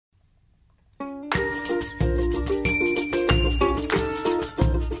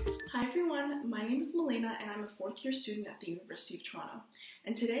fourth year student at the University of Toronto,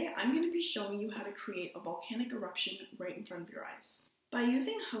 and today I'm going to be showing you how to create a volcanic eruption right in front of your eyes. By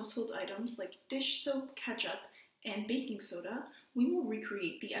using household items like dish soap, ketchup, and baking soda, we will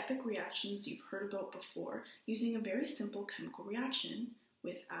recreate the epic reactions you've heard about before using a very simple chemical reaction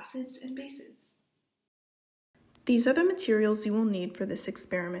with acids and bases. These are the materials you will need for this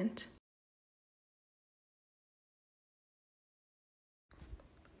experiment.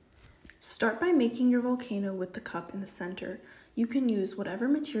 Start by making your volcano with the cup in the center. You can use whatever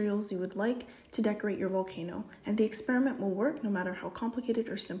materials you would like to decorate your volcano, and the experiment will work no matter how complicated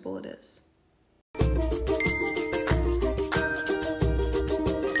or simple it is.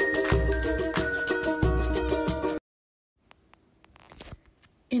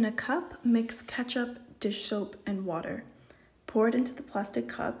 In a cup, mix ketchup, dish soap, and water. Pour it into the plastic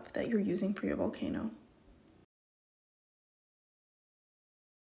cup that you're using for your volcano.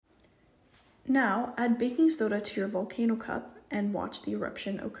 Now, add baking soda to your volcano cup and watch the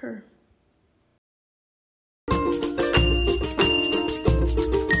eruption occur.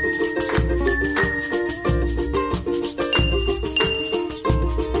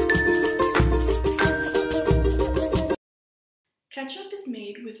 Ketchup is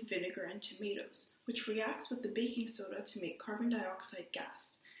made with vinegar and tomatoes, which reacts with the baking soda to make carbon dioxide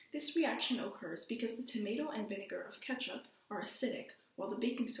gas. This reaction occurs because the tomato and vinegar of ketchup are acidic, while the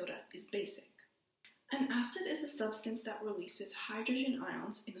baking soda is basic. An acid is a substance that releases hydrogen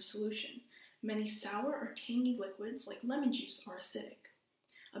ions in a solution. Many sour or tangy liquids like lemon juice are acidic.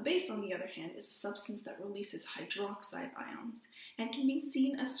 A base, on the other hand, is a substance that releases hydroxide ions and can be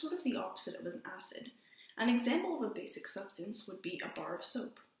seen as sort of the opposite of an acid. An example of a basic substance would be a bar of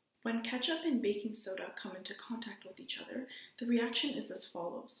soap. When ketchup and baking soda come into contact with each other, the reaction is as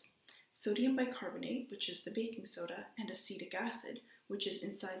follows. Sodium bicarbonate, which is the baking soda, and acetic acid, which is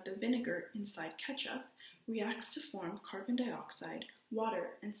inside the vinegar inside ketchup, reacts to form carbon dioxide,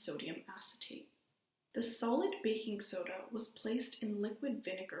 water, and sodium acetate. The solid baking soda was placed in liquid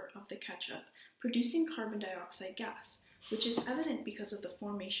vinegar of the ketchup, producing carbon dioxide gas, which is evident because of the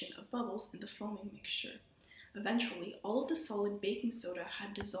formation of bubbles in the foaming mixture. Eventually, all of the solid baking soda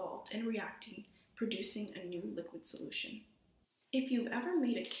had dissolved and reacting, producing a new liquid solution. If you've ever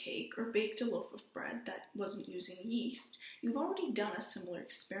made a cake or baked a loaf of bread that wasn't using yeast, you've already done a similar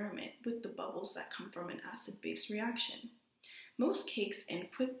experiment with the bubbles that come from an acid-base reaction. Most cakes and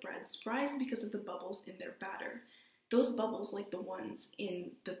quick breads rise because of the bubbles in their batter. Those bubbles, like the ones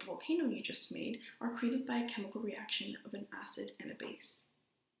in the volcano you just made, are created by a chemical reaction of an acid and a base.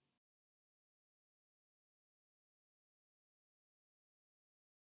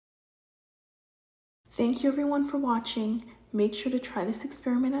 Thank you everyone for watching. Make sure to try this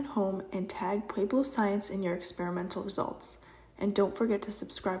experiment at home and tag Pueblo Science in your experimental results. And don't forget to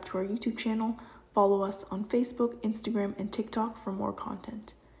subscribe to our YouTube channel, follow us on Facebook, Instagram, and TikTok for more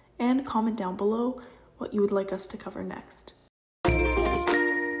content. And comment down below what you would like us to cover next.